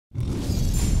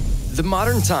The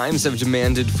modern times have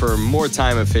demanded for more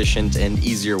time-efficient and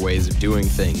easier ways of doing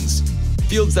things.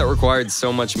 Fields that required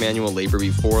so much manual labor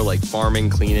before, like farming,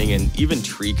 cleaning, and even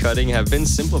tree cutting, have been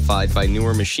simplified by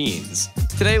newer machines.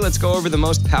 Today, let's go over the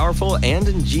most powerful and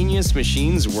ingenious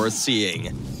machines worth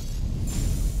seeing.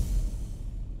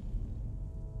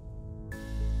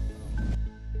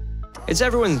 It's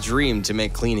everyone's dream to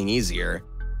make cleaning easier.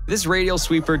 This radial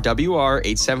sweeper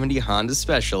WR870 Honda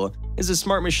Special is a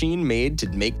smart machine made to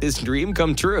make this dream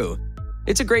come true.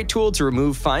 It's a great tool to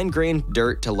remove fine-grained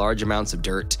dirt to large amounts of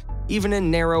dirt, even in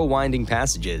narrow, winding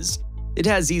passages. It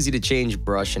has easy-to-change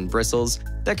brush and bristles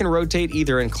that can rotate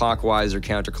either in clockwise or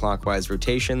counterclockwise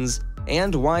rotations,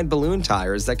 and wide balloon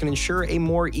tires that can ensure a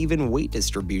more even weight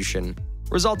distribution,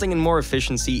 resulting in more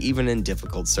efficiency even in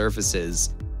difficult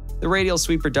surfaces. The Radial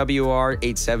Sweeper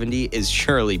WR870 is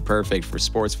surely perfect for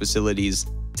sports facilities,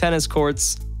 tennis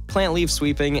courts, plant leaf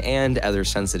sweeping, and other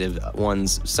sensitive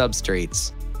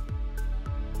substrates.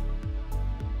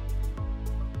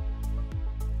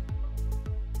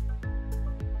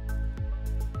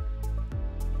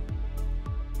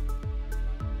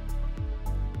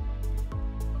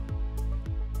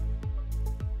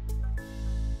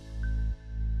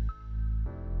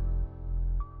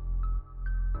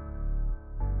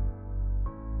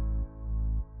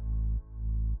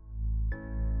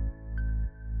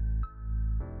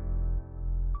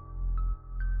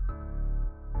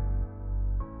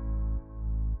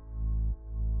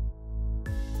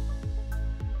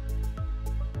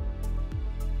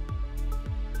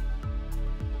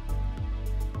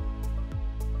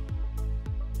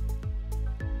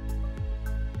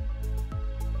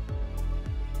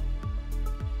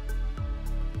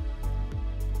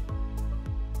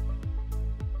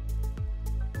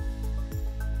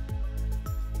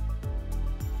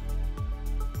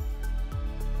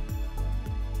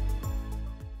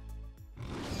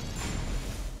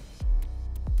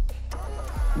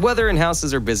 Whether in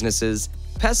houses or businesses,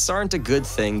 pests aren't a good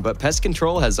thing, but pest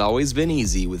control has always been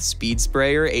easy with Speed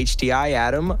Sprayer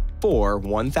HTI-ATOM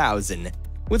 4-1000.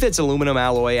 With its aluminum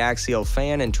alloy axial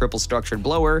fan and triple structured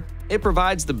blower, it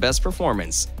provides the best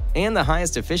performance and the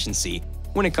highest efficiency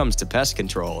when it comes to pest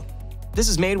control. This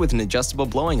is made with an adjustable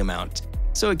blowing amount,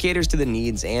 so it caters to the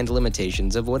needs and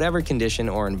limitations of whatever condition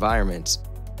or environment.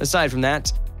 Aside from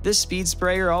that, this speed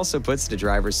sprayer also puts the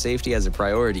driver's safety as a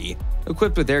priority,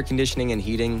 equipped with air conditioning and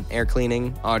heating, air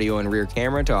cleaning, audio and rear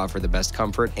camera to offer the best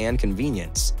comfort and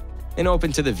convenience. An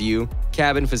open to the view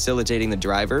cabin facilitating the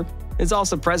driver is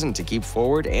also present to keep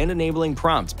forward and enabling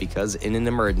prompt because in an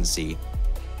emergency.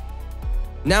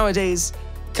 Nowadays,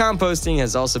 composting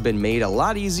has also been made a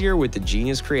lot easier with the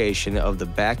genius creation of the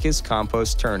BACKHUS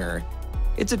compost turner.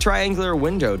 It's a triangular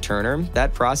window turner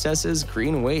that processes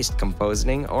green waste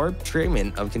composting or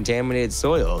treatment of contaminated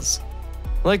soils.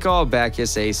 Like all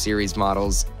BACKHUS A series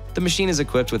models, the machine is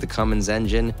equipped with a Cummins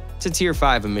engine to Tier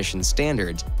 5 emission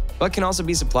standard, but can also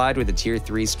be supplied with a Tier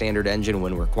 3 standard engine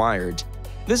when required.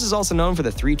 This is also known for the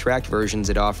 3-track versions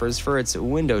it offers for its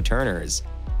window turners.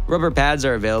 Rubber pads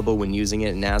are available when using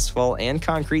it in asphalt and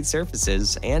concrete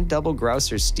surfaces, and double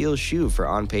grousser steel shoe for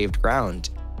unpaved ground.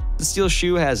 The steel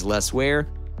shoe has less wear,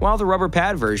 while the rubber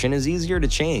pad version is easier to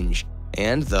change,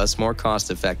 and thus more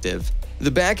cost-effective. The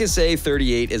BACKHUS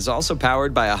A38 is also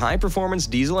powered by a high-performance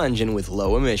diesel engine with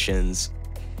low emissions.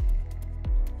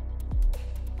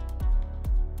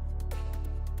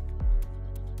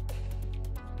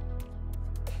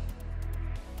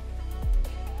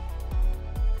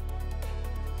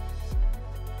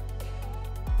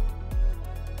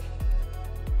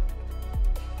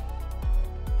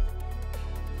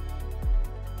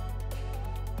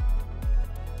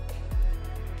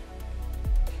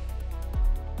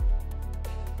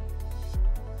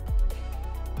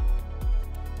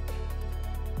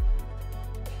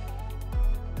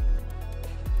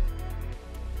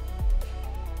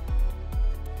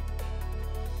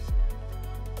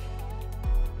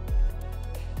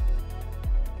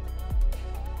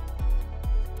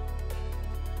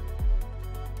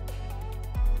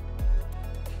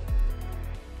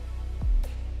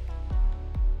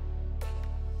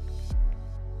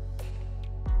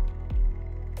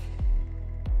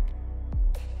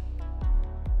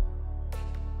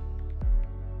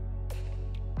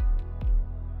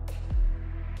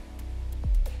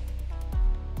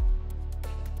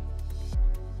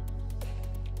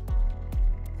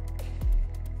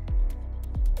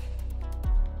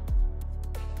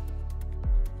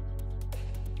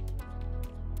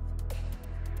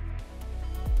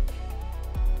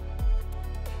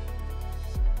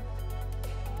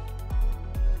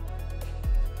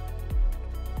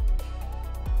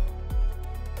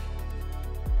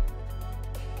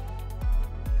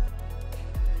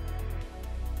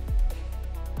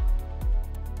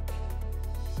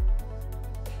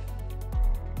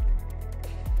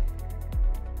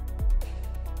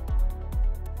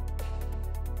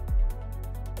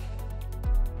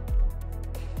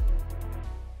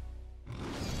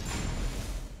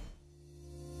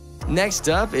 Next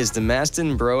up is the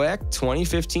MASTENBROEK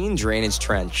 2015 Drainage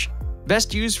Trench.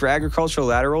 Best used for agricultural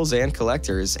laterals and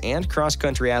collectors and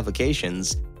cross-country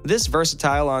applications, this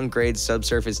versatile on-grade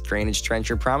subsurface drainage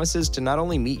trencher promises to not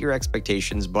only meet your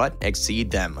expectations but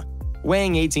exceed them.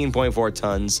 Weighing 18.4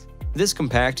 tons, this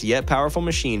compact yet powerful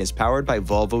machine is powered by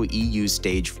Volvo EU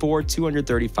Stage 4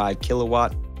 235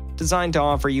 kW, designed to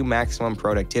offer you maximum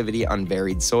productivity on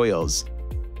varied soils.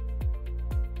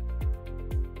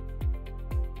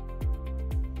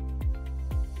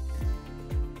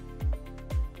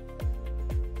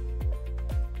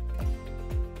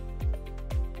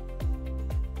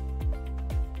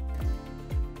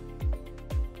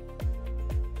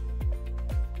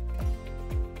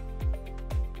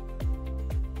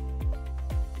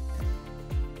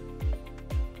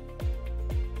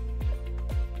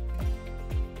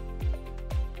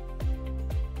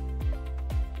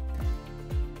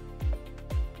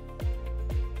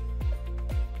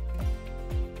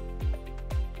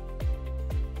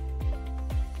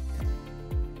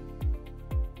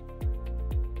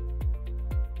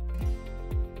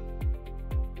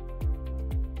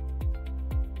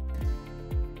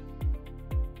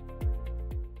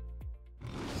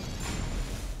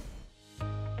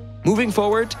 Moving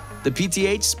forward, the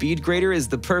PTH Speed Grader is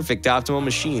the perfect optimal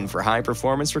machine for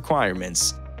high-performance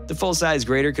requirements. The full-size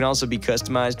grader can also be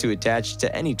customized to attach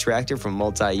to any tractor for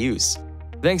multi-use.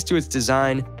 Thanks to its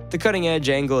design, the cutting-edge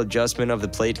angle adjustment of the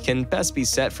plate can best be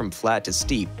set from flat to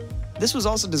steep. This was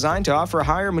also designed to offer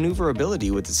higher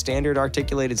maneuverability with the standard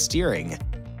articulated steering.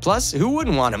 Plus, who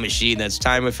wouldn't want a machine that's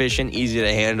time-efficient, easy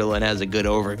to handle, and has a good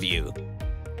overview?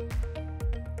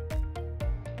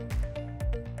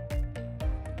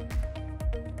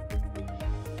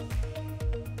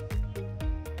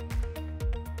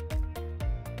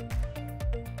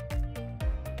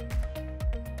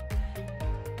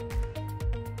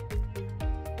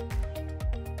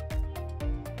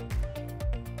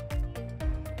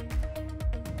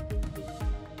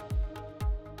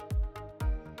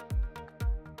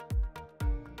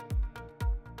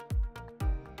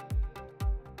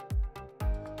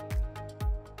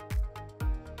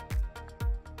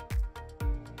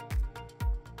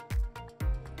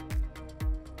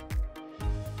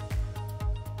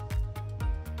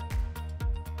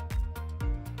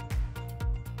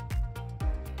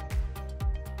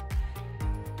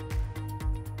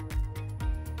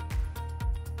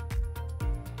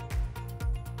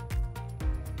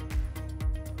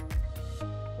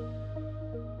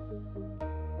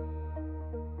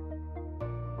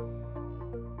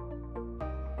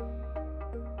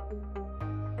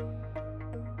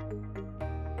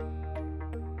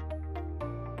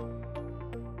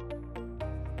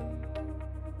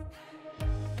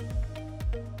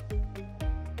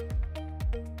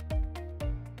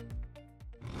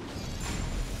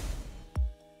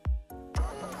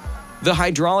 The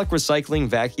hydraulic recycling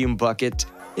vacuum bucket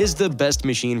is the best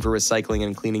machine for recycling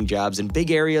and cleaning jobs in big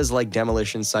areas like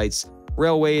demolition sites,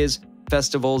 railways,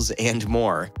 festivals, and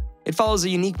more. It follows a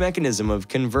unique mechanism of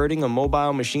converting a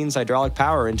mobile machine's hydraulic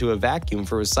power into a vacuum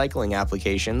for recycling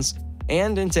applications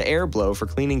and into airflow for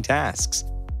cleaning tasks.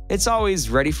 It's always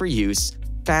ready for use,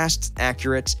 fast,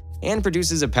 accurate, and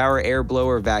produces a power air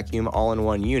blower vacuum all in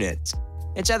one unit.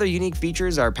 Its other unique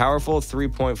features are powerful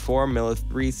 3.4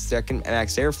 ms/s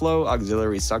max airflow,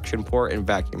 auxiliary suction port and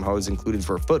vacuum hose included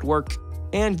for footwork,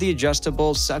 and the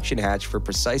adjustable suction hatch for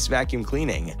precise vacuum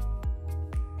cleaning.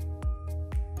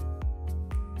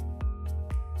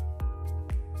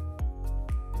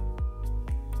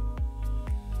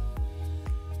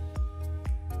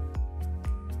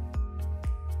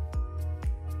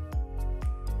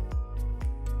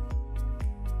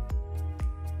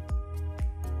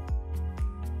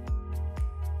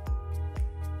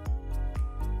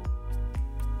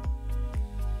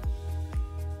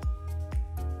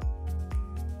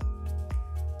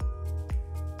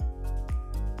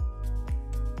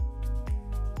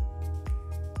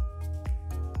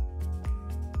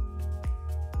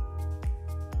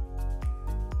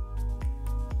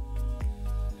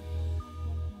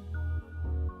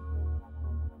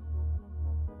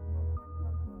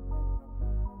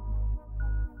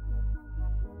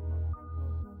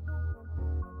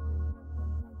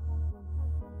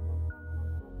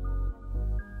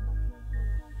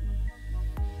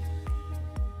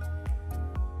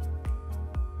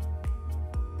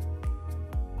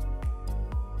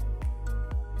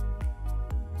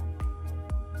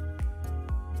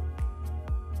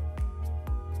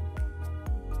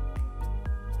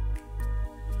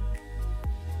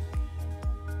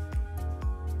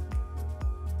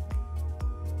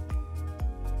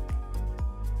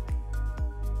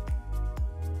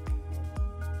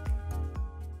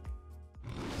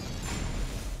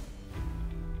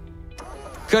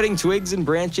 Cutting twigs and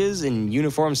branches in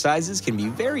uniform sizes can be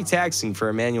very taxing for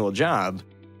a manual job.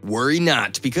 Worry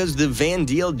not, because the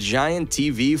VANDAELE Giant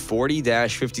TV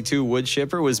 40-52 wood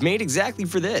chipper was made exactly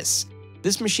for this.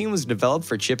 This machine was developed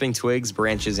for chipping twigs,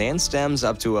 branches, and stems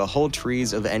up to whole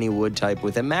trees of any wood type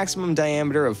with a maximum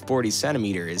diameter of 40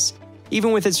 centimeters.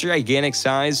 Even with its gigantic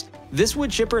size, this wood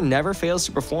chipper never fails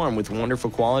to perform with wonderful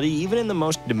quality even in the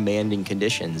most demanding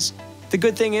conditions. The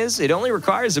good thing is, it only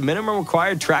requires a minimum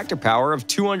required tractor power of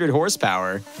 200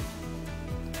 horsepower.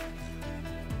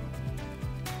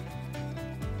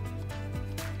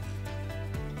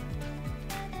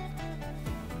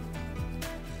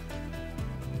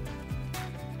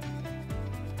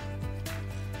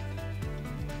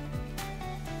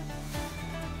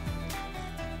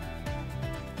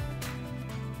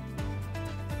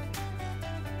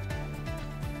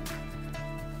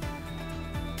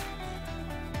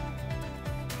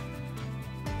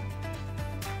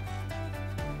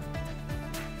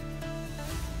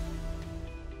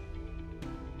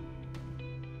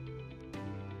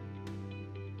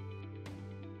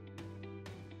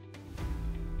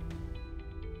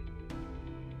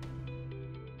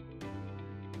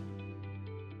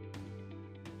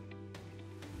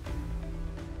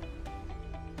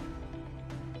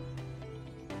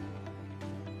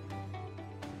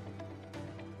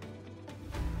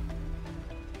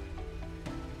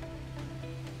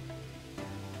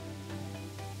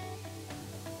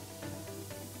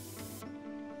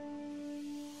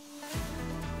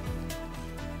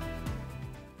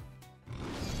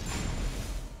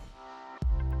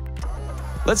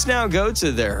 Let's now go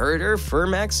to the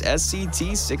HERDER-FERMEX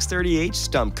SCT-630H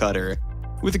stump cutter.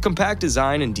 With a compact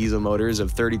design and diesel motors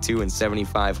of 32 and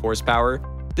 75 horsepower,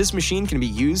 this machine can be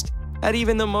used at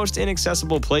even the most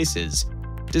inaccessible places.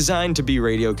 Designed to be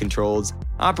radio controlled,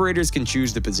 operators can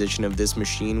choose the position of this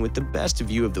machine with the best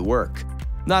view of the work.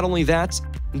 Not only that,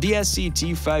 the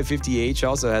SCT-550H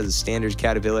also has a standard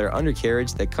Caterpillar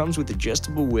undercarriage that comes with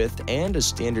adjustable width and a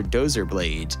standard dozer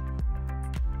blade.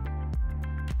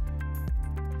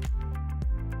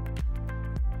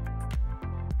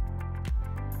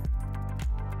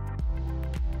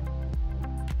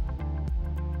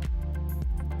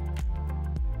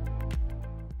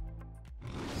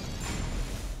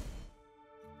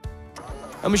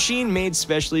 A machine made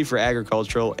specially for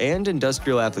agricultural and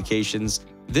industrial applications,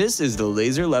 this is the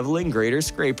Laser Leveling Grader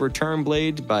Scraper Turn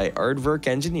Blade by ERDVARK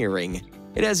Engineering.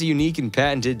 It has a unique and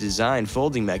patented design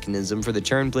folding mechanism for the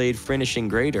turn blade finishing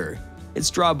grader.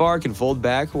 Its drawbar can fold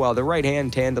back while the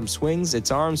right-hand tandem swings its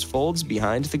arms folds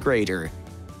behind the grader.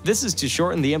 This is to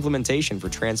shorten the implementation for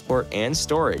transport and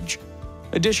storage.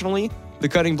 Additionally, the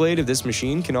cutting blade of this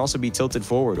machine can also be tilted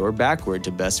forward or backward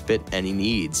to best fit any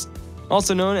needs.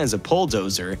 Also known as a pole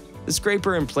dozer, the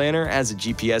scraper and planter has a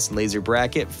GPS and laser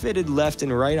bracket fitted left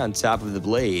and right on top of the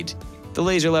blade. The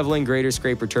Laser Leveling Grader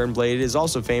Scraper Turn Blade is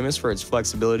also famous for its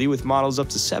flexibility with models up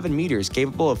to 7 meters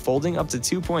capable of folding up to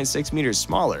 2.6 meters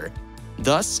smaller.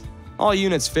 Thus, all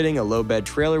units fitting a low bed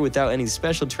trailer without any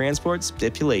special transport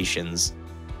stipulations.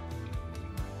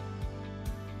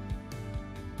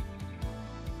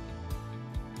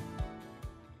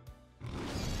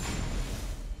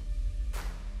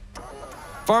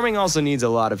 Farming also needs a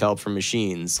lot of help from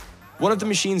machines. One of the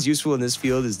machines useful in this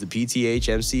field is the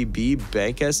PTH-MCB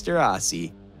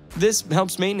BANKETTFRÄSE. This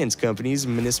helps maintenance companies,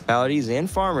 municipalities, and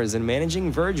farmers in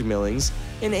managing verge millings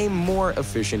in a more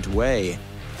efficient way.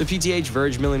 The PTH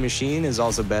verge milling machine is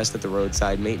also best at the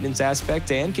roadside maintenance aspect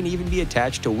and can even be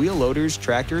attached to wheel loaders,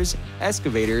 tractors,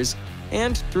 excavators,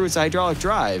 and through its hydraulic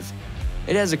drive.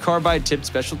 It has a carbide-tipped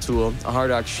special tool, a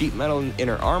hard-ox sheet metal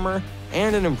inner armor,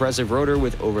 and an impressive rotor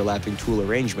with overlapping tool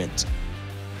arrangement.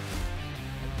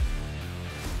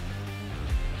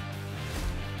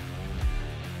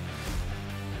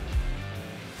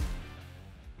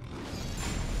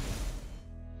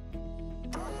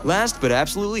 Last but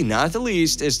absolutely not the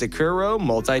least is the KIROW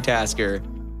multitasker.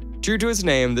 True to its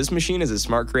name, this machine is a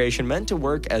smart creation meant to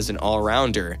work as an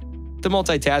all-rounder. The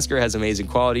multitasker has amazing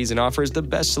qualities and offers the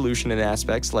best solution in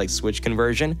aspects like switch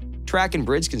conversion, track and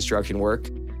bridge construction work,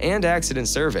 and accident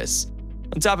service.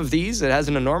 On top of these, it has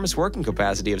an enormous working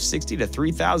capacity of 60 to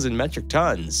 3,000 metric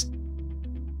tons.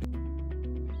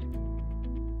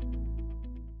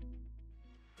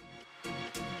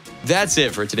 That's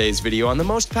it for today's video on the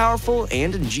most powerful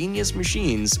and ingenious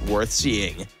machines worth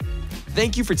seeing.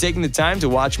 Thank you for taking the time to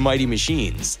watch Mighty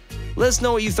Machines. Let us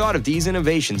know what you thought of these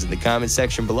innovations in the comment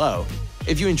section below.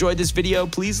 If you enjoyed this video,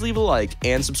 please leave a like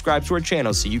and subscribe to our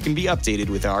channel so you can be updated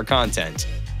with our content.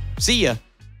 See ya!